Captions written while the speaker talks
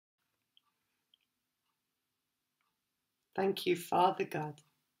Thank you, Father God,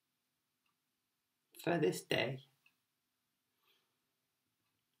 for this day.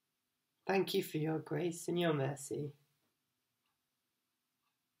 Thank you for your grace and your mercy.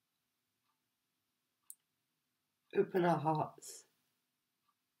 Open our hearts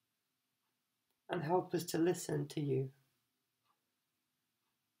and help us to listen to you,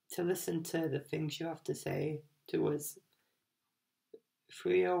 to listen to the things you have to say to us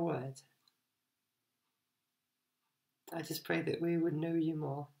through your word. I just pray that we would know you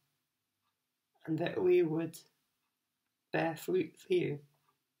more and that we would bear fruit for you,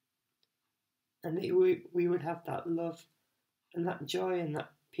 and that we would have that love and that joy and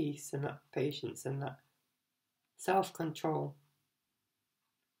that peace and that patience and that self-control.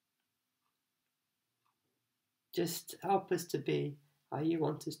 Just help us to be how you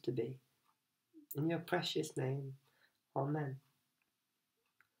want us to be. In your precious name, Amen.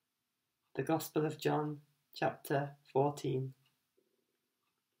 The Gospel of John, chapter 14.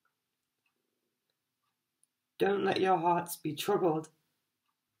 Don't let your hearts be troubled.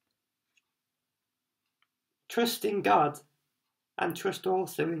 Trust in God, and trust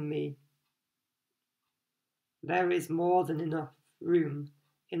also in me. There is more than enough room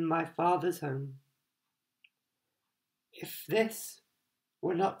in my Father's home. If this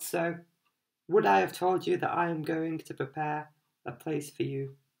were not so, would I have told you that I am going to prepare a place for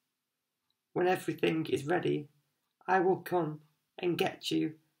you? When everything is ready, I will come and get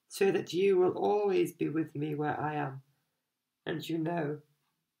you, so that you will always be with me where I am, and you know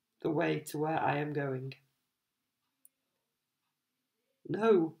the way to where I am going.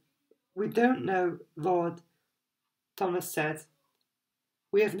 No, we don't know, Lord, Thomas said.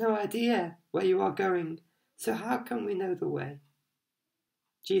 We have no idea where you are going, so how can we know the way?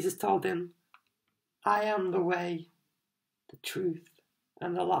 Jesus told him, I am the way, the truth,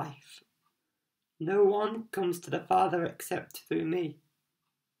 and the life. No one comes to the Father except through me.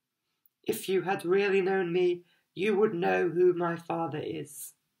 If you had really known me, you would know who my Father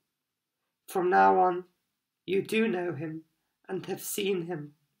is. From now on, you do know him and have seen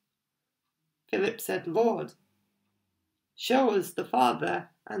him. Philip said, Lord, show us the Father,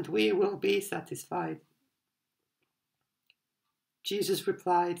 and we will be satisfied. Jesus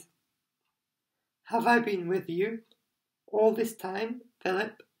replied, Have I been with you all this time,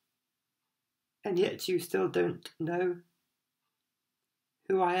 Philip? And yet you still don't know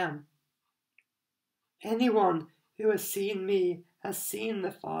who I am. Anyone who has seen me has seen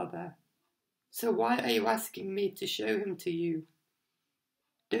the Father. So why are you asking me to show him to you?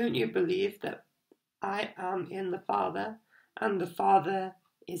 Don't you believe that I am in the Father, and the Father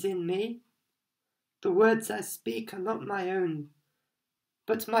is in me? The words I speak are not my own,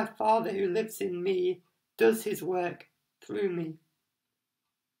 but my Father who lives in me does his work through me.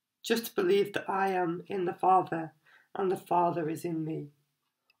 Just believe that I am in the Father, and the Father is in me.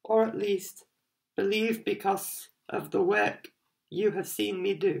 Or at least, believe because of the work you have seen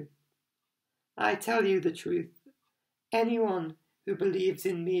me do. I tell you the truth. Anyone who believes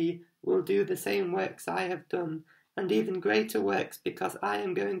in me will do the same works I have done, and even greater works, because I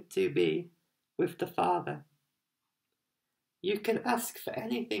am going to be with the Father. You can ask for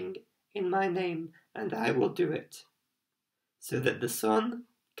anything in my name, and I will do it, so that the Son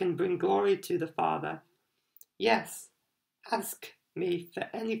can bring glory to the Father. Yes, ask me for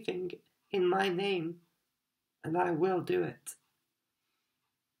anything in my name, and I will do it.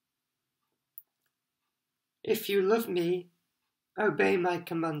 If you love me, obey my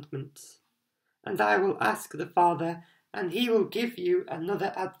commandments, and I will ask the Father, and he will give you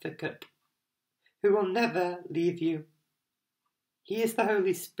another advocate, who will never leave you. He is the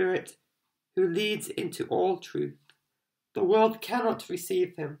Holy Spirit, who leads into all truth. The world cannot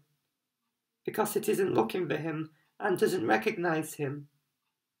receive him, because it isn't looking for him and doesn't recognize him.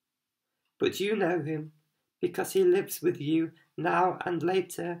 But you know him, because he lives with you now and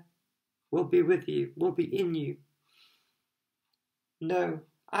later will be with you, will be in you. No,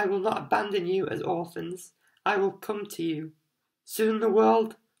 I will not abandon you as orphans. I will come to you. Soon the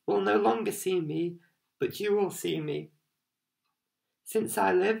world will no longer see me, but you will see me. Since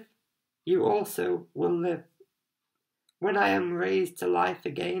I live, you also will live. When I am raised to life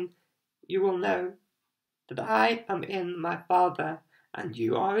again, you will know that I am in my Father, and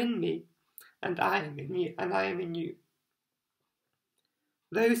you are in me, and I am in you, and I am in you.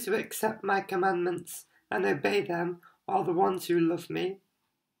 Those who accept my commandments and obey them are the ones who love me.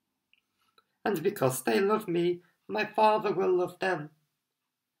 And because they love me, my Father will love them,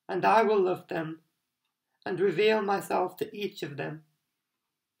 and I will love them, and reveal myself to each of them.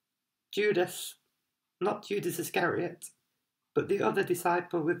 Judas, not Judas Iscariot, but the other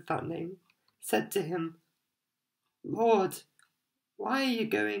disciple with that name, said to him, Lord, why are you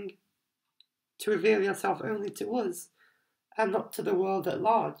going to reveal yourself only to us and not to the world at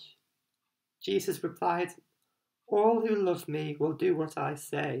large? Jesus replied, All who love me will do what I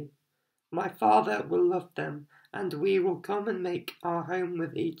say. My Father will love them, and we will come and make our home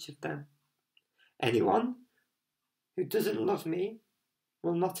with each of them. Anyone who doesn't love me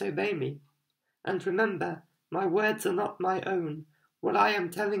will not obey me. And remember, my words are not my own. What I am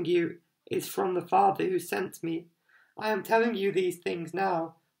telling you is from the Father who sent me. I am telling you these things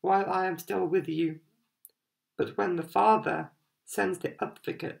now, while I am still with you. But when the Father sends the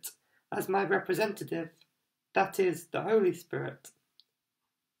Advocate as my representative, that is, the Holy Spirit,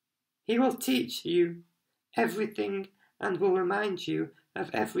 he will teach you everything and will remind you of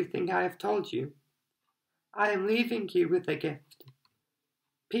everything I have told you. I am leaving you with a gift,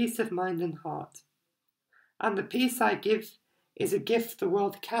 peace of mind and heart. And the peace I give is a gift the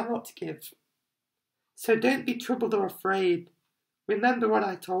world cannot give. So don't be troubled or afraid. Remember what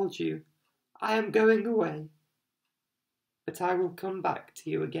I told you. I am going away, but I will come back to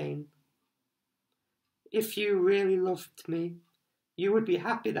you again. If you really loved me, you would be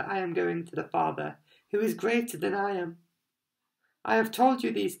happy that I am going to the Father, who is greater than I am. I have told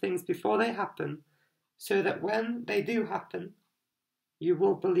you these things before they happen, so that when they do happen, you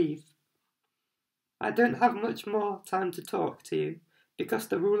will believe. I don't have much more time to talk to you, because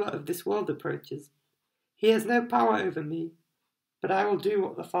the ruler of this world approaches. He has no power over me, but I will do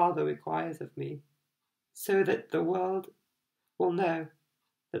what the Father requires of me, so that the world will know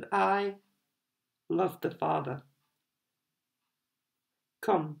that I love the Father.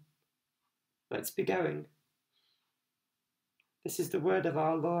 Come, let's be going. This is the word of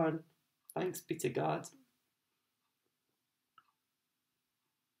our Lord. Thanks be to God.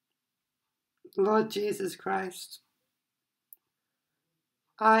 Lord Jesus Christ,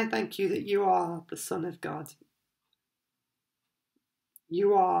 I thank you that you are the Son of God.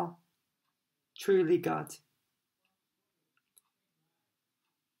 You are truly God.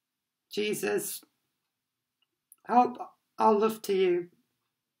 Jesus, help our love to you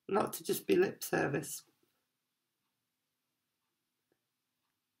not to just be lip service.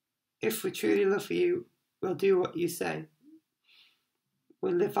 If we truly love you, we'll do what you say.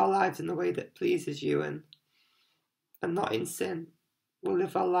 We'll live our lives in the way that pleases you and not in sin. We'll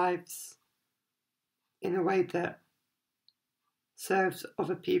live our lives in a way that serves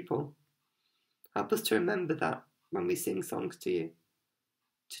other people. Help us to remember that when we sing songs to you,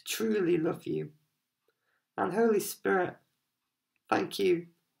 to truly love you. And Holy Spirit, thank you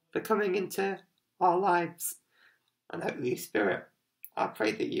for coming into our lives. And Holy Spirit, I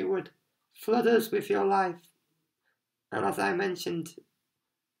pray that you would flood us with your life. And as I mentioned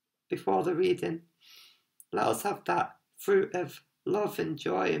before the reading, let us have that fruit of love and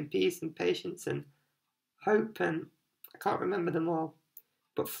joy and peace and patience and hope, and I can't remember them all,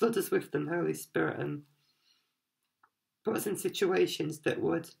 but flood us with them, Holy Spirit, and put us in situations that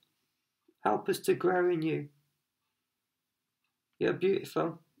would help us to grow in you. You're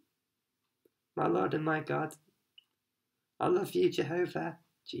beautiful, my Lord and my God. I love you, Jehovah,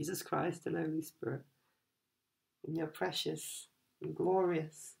 Jesus Christ and Holy Spirit, in your precious and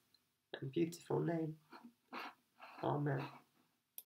glorious and beautiful name. Amen.